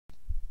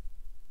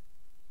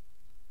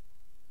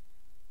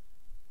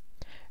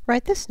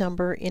Write this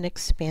number in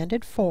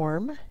expanded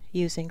form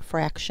using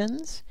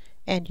fractions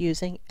and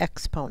using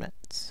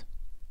exponents.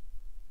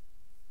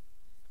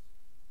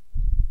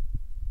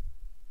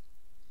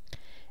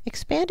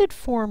 Expanded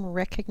form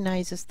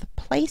recognizes the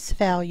place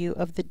value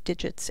of the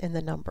digits in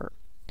the number.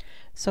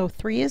 So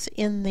 3 is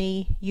in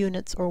the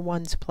units or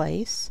ones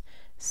place,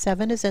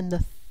 7 is in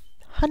the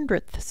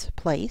hundredths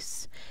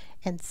place,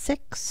 and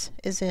 6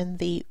 is in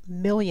the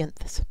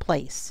millionths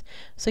place.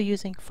 So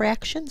using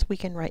fractions, we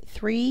can write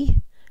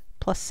 3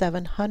 plus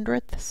 7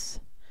 hundredths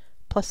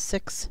plus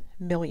 6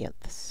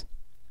 millionths.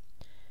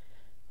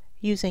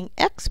 Using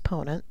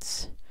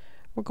exponents,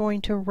 we're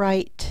going to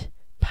write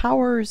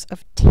powers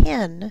of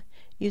 10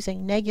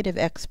 using negative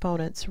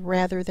exponents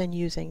rather than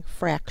using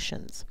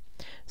fractions.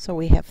 So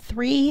we have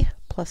 3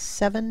 plus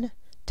 7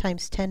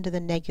 times 10 to the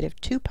negative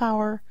 2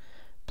 power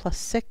plus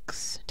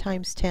 6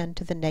 times 10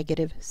 to the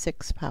negative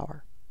 6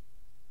 power.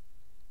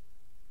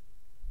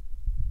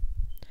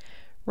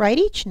 Write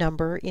each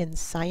number in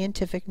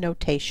scientific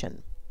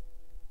notation.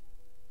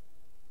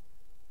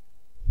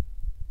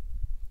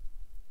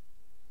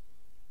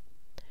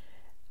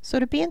 So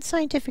to be in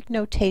scientific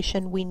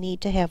notation, we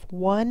need to have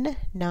one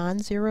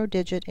non-zero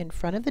digit in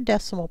front of the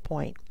decimal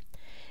point,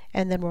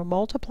 and then we're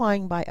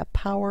multiplying by a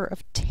power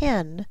of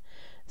 10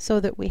 so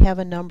that we have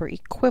a number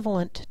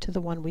equivalent to the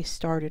one we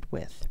started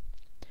with.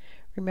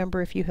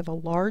 Remember, if you have a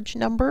large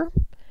number,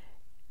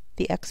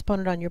 the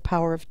exponent on your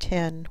power of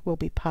 10 will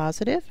be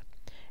positive,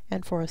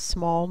 and for a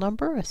small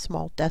number, a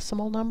small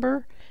decimal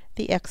number,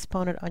 the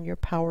exponent on your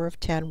power of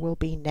 10 will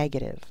be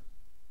negative.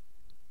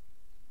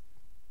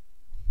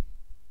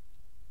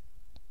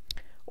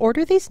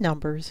 Order these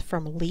numbers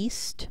from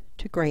least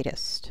to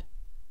greatest.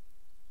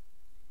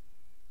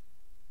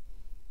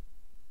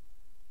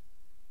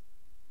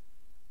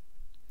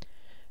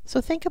 So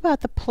think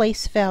about the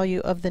place value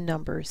of the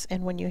numbers,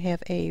 and when you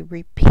have a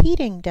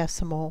repeating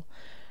decimal,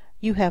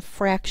 you have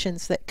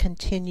fractions that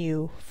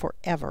continue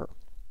forever.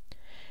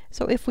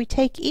 So if we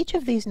take each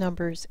of these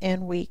numbers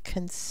and we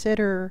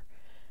consider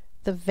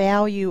the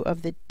value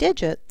of the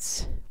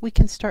digits, we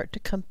can start to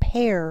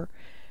compare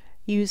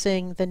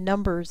using the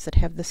numbers that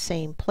have the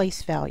same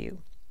place value.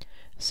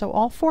 So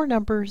all four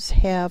numbers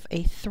have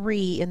a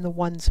 3 in the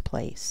ones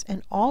place,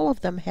 and all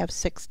of them have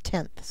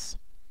 6/10ths.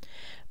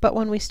 But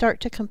when we start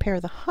to compare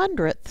the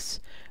hundredths,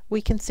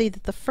 we can see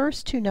that the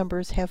first two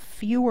numbers have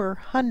fewer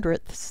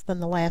hundredths than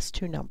the last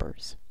two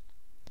numbers.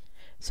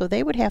 So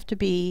they would have to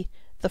be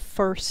the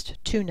first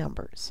two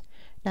numbers.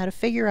 Now to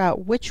figure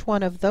out which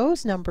one of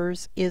those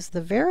numbers is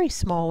the very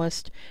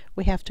smallest,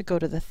 we have to go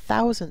to the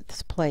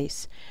thousandths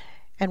place,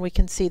 and we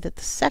can see that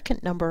the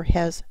second number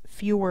has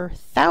fewer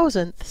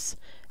thousandths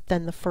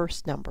than the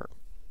first number.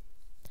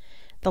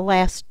 The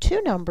last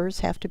two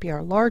numbers have to be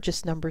our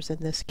largest numbers in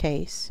this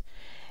case,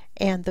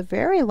 and the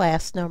very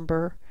last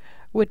number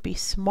would be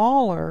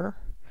smaller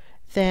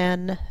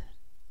than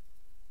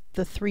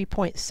the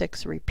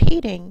 3.6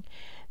 repeating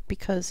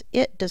because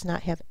it does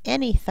not have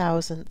any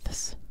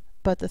thousandths,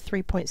 but the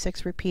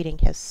 3.6 repeating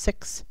has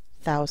 6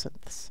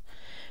 thousandths.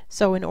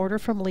 So in order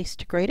from least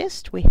to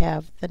greatest, we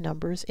have the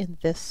numbers in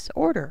this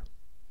order.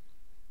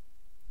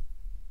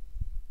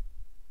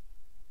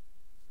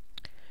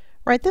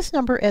 Write this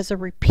number as a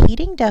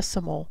repeating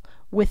decimal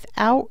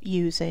without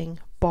using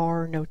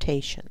bar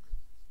notation.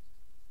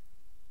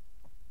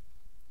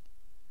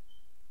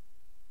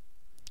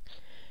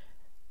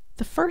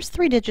 The first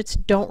three digits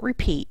don't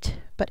repeat,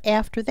 but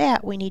after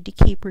that we need to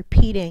keep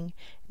repeating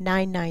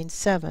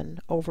 997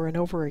 over and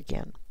over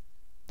again.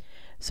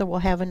 So we'll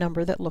have a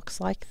number that looks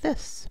like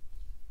this.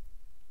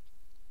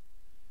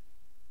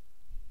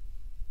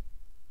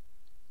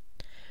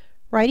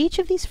 Write each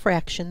of these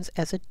fractions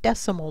as a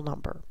decimal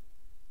number.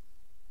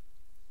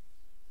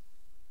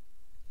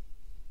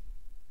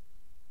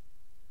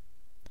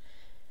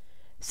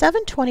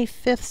 Seven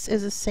 25ths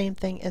is the same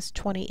thing as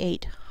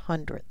 28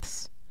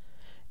 hundredths.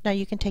 Now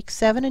you can take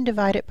 7 and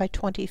divide it by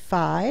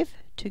 25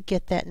 to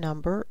get that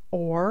number,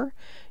 or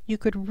you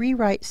could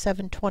rewrite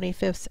 7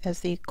 25ths as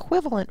the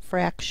equivalent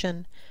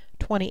fraction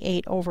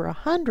 28 over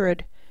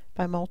 100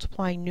 by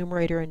multiplying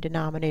numerator and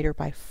denominator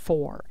by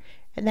 4,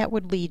 and that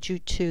would lead you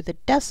to the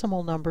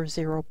decimal number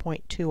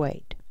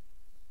 0.28.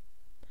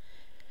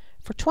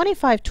 For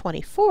 25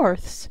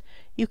 24ths,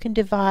 you can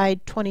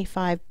divide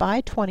 25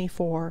 by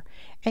 24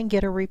 and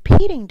get a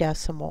repeating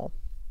decimal,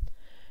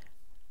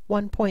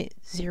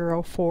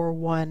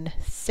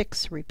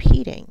 1.0416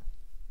 repeating.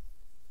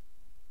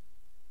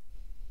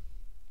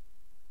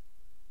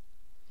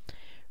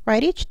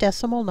 Write each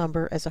decimal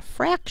number as a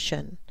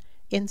fraction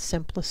in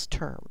simplest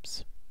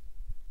terms.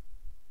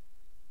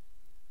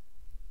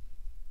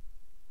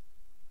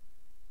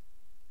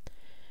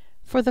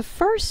 For the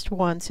first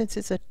one, since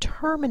it's a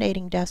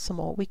terminating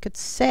decimal, we could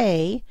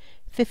say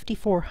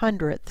 54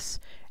 hundredths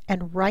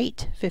and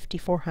write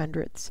 54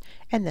 hundredths,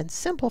 and then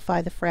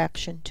simplify the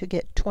fraction to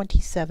get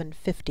 27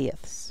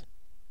 50ths.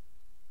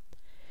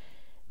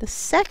 The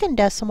second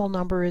decimal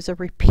number is a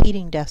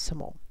repeating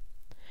decimal.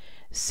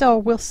 So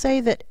we'll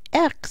say that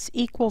x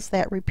equals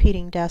that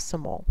repeating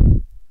decimal.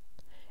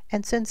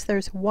 And since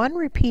there's one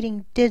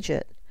repeating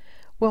digit,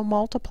 we'll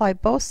multiply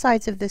both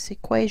sides of this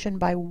equation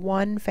by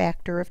 1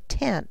 factor of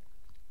 10.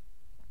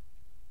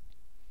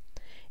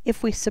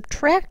 If we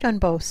subtract on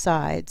both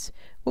sides,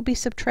 we'll be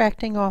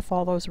subtracting off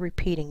all those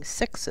repeating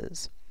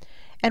 6's.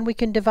 And we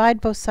can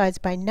divide both sides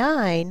by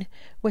 9,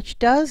 which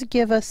does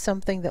give us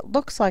something that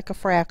looks like a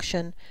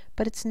fraction,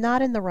 but it's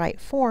not in the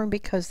right form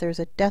because there's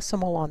a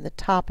decimal on the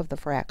top of the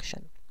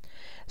fraction.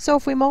 So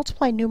if we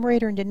multiply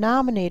numerator and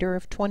denominator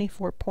of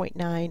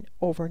 24.9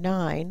 over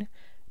 9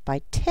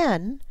 by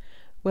 10,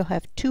 we'll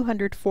have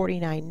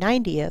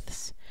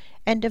 249/90ths,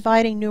 and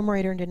dividing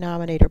numerator and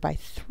denominator by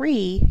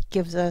 3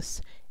 gives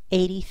us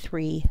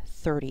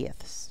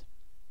 83/30ths.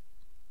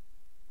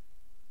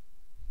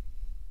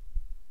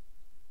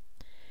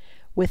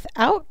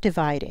 Without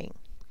dividing,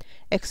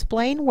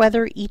 explain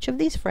whether each of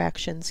these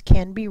fractions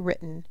can be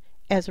written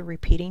as a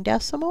repeating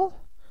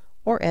decimal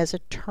or as a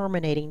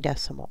terminating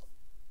decimal.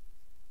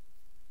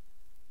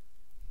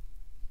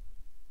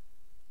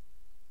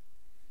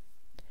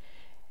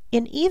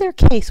 In either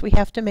case, we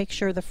have to make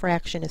sure the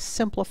fraction is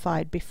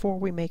simplified before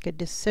we make a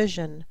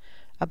decision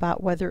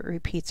about whether it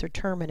repeats or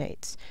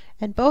terminates,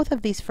 and both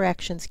of these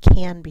fractions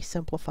can be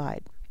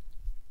simplified.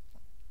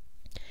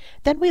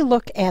 Then we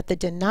look at the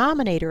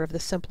denominator of the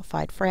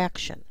simplified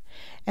fraction,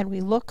 and we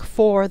look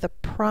for the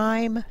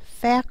prime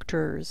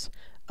factors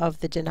of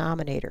the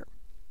denominator.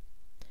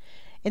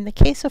 In the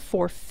case of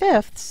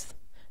 4/5,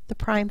 the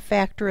prime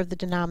factor of the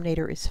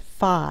denominator is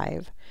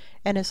 5,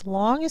 and as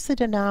long as the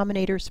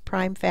denominator's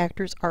prime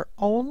factors are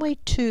only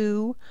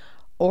 2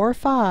 or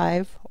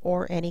 5,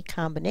 or any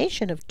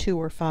combination of 2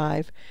 or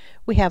 5,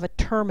 we have a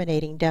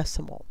terminating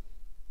decimal.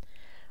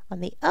 On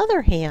the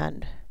other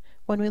hand,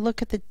 when we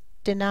look at the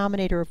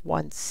denominator of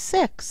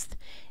 1/6,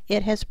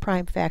 it has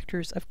prime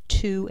factors of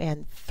 2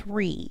 and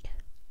 3.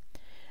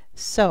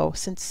 So,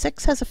 since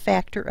 6 has a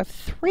factor of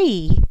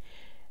 3,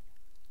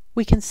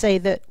 we can say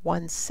that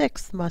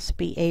 1/6 must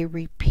be a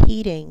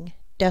repeating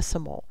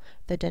decimal.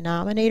 The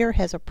denominator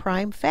has a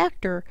prime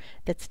factor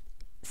that's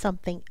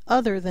something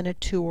other than a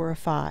 2 or a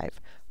 5.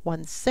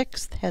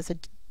 1/6 has a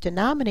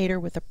denominator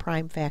with a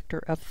prime factor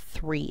of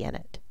 3 in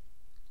it.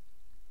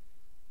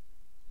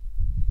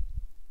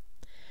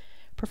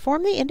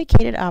 Perform the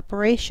indicated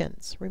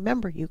operations.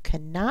 Remember, you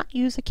cannot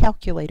use a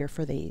calculator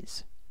for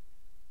these.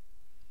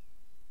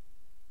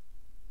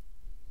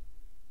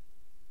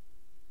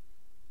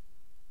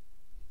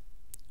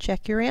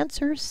 Check your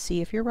answers,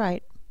 see if you're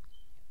right.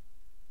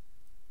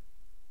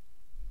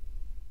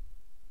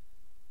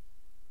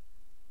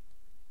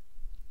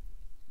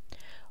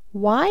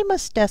 Why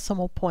must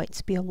decimal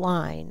points be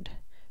aligned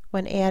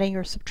when adding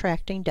or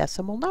subtracting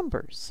decimal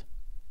numbers?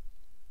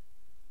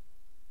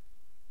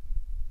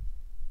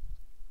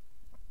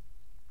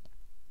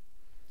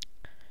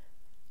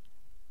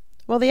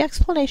 Well, the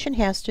explanation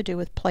has to do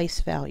with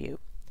place value.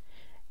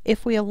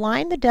 If we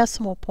align the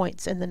decimal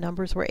points in the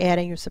numbers we're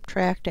adding or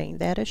subtracting,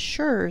 that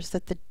assures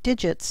that the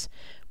digits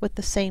with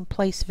the same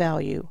place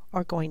value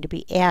are going to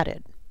be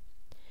added.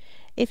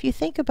 If you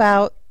think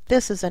about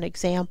this as an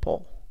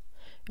example,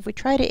 if we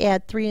try to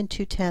add 3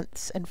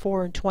 2/10 and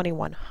 4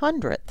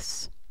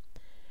 21/100,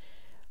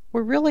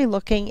 we're really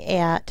looking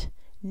at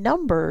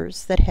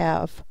numbers that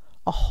have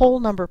a whole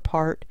number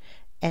part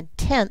and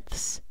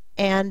tenths,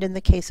 and in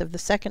the case of the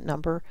second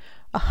number,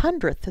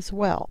 100th as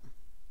well.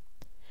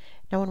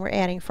 Now when we're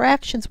adding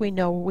fractions, we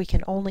know we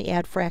can only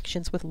add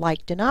fractions with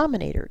like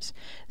denominators.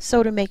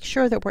 So to make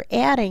sure that we're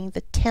adding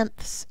the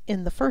tenths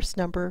in the first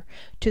number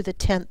to the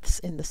tenths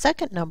in the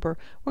second number,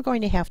 we're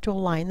going to have to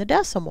align the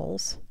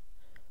decimals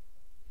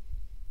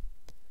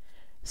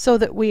so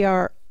that we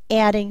are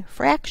adding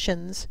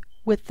fractions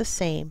with the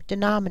same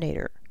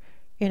denominator.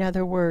 In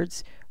other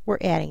words, we're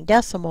adding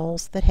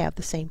decimals that have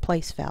the same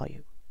place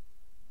value.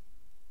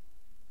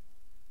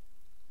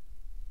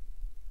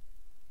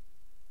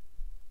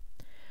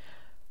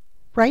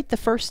 Write the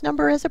first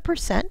number as a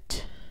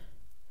percent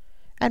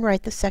and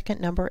write the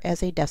second number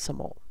as a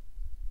decimal.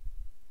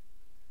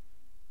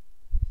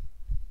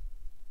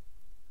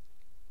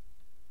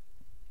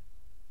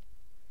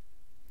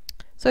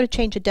 So to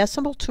change a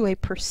decimal to a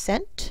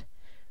percent,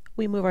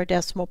 we move our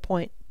decimal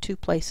point 2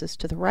 places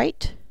to the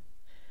right.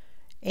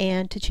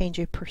 And to change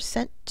a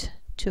percent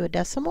to a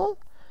decimal,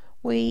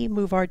 we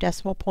move our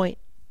decimal point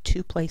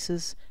 2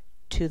 places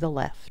to the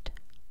left.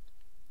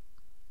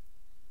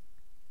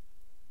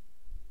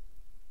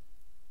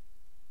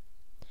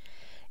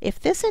 If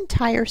this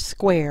entire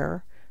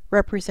square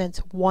represents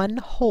one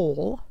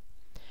whole,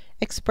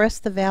 express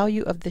the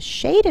value of the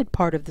shaded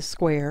part of the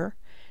square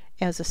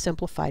as a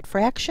simplified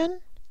fraction,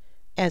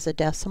 as a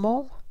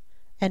decimal,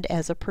 and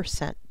as a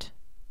percent.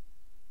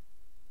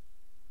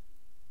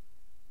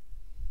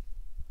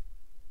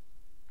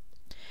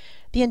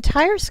 The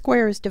entire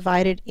square is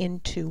divided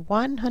into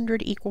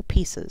 100 equal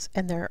pieces,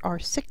 and there are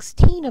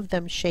 16 of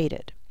them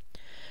shaded.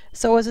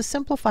 So as a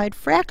simplified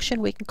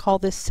fraction, we can call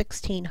this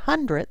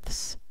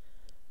 16/100ths,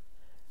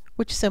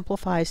 which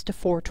simplifies to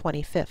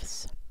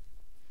 4/25.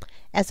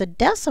 As a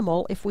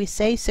decimal, if we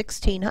say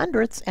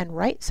 1600ths and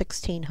write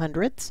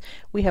 1600ths,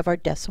 we have our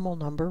decimal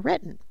number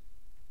written.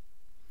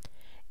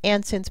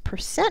 And since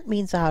percent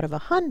means out of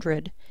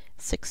 100,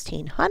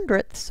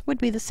 1600ths would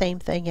be the same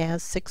thing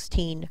as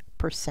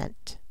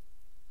 16%.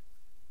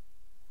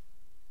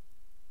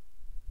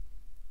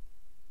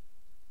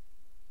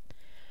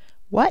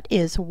 What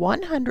is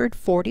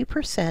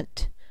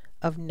 140%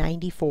 of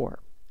 94?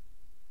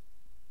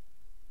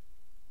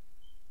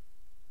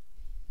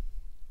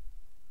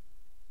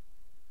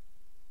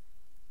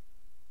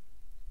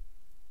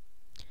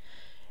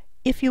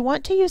 If you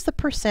want to use the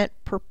percent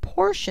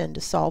proportion to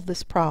solve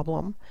this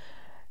problem,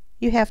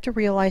 you have to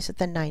realize that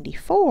the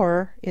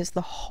 94 is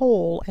the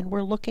whole and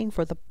we're looking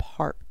for the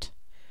part,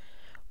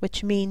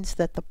 which means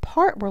that the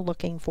part we're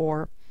looking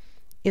for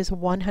is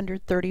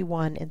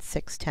 131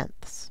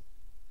 6/10.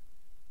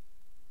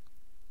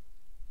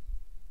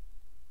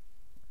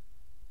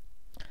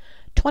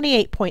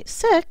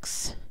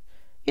 $28.6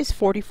 is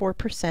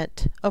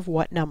 44% of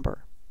what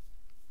number?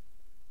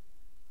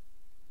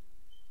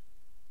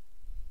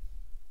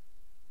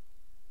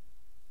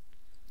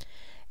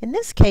 In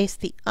this case,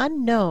 the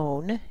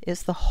unknown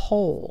is the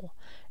whole,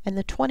 and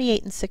the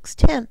 28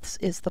 6/10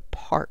 is the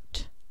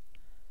part.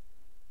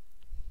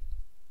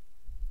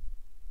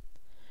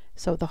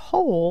 So the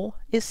whole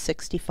is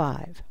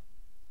 65.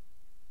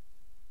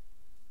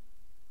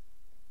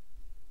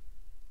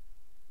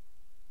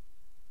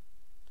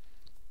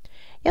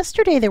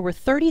 Yesterday there were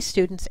 30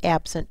 students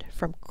absent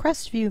from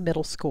Crestview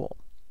Middle School.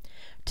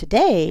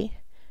 Today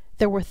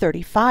there were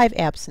 35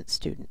 absent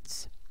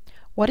students.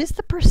 What is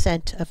the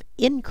percent of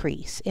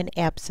increase in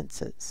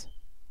absences?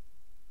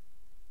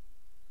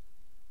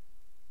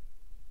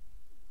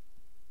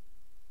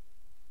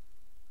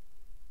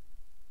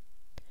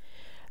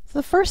 So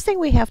the first thing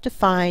we have to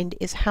find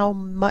is how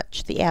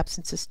much the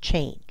absences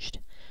changed.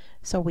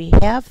 So we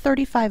have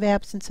 35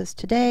 absences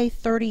today,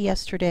 30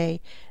 yesterday.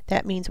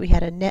 That means we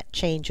had a net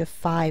change of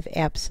 5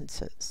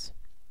 absences.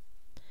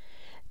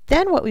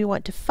 Then what we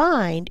want to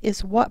find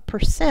is what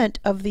percent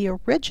of the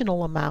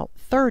original amount,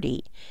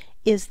 30,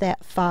 is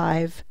that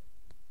 5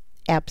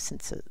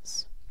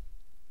 absences.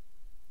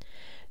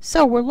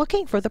 So we're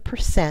looking for the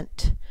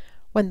percent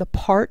when the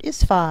part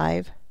is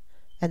 5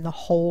 and the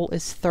whole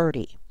is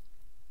 30,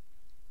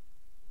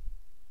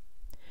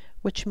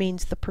 which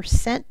means the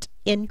percent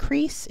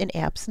increase in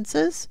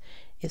absences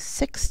is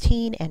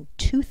 16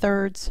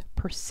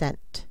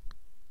 2/3%.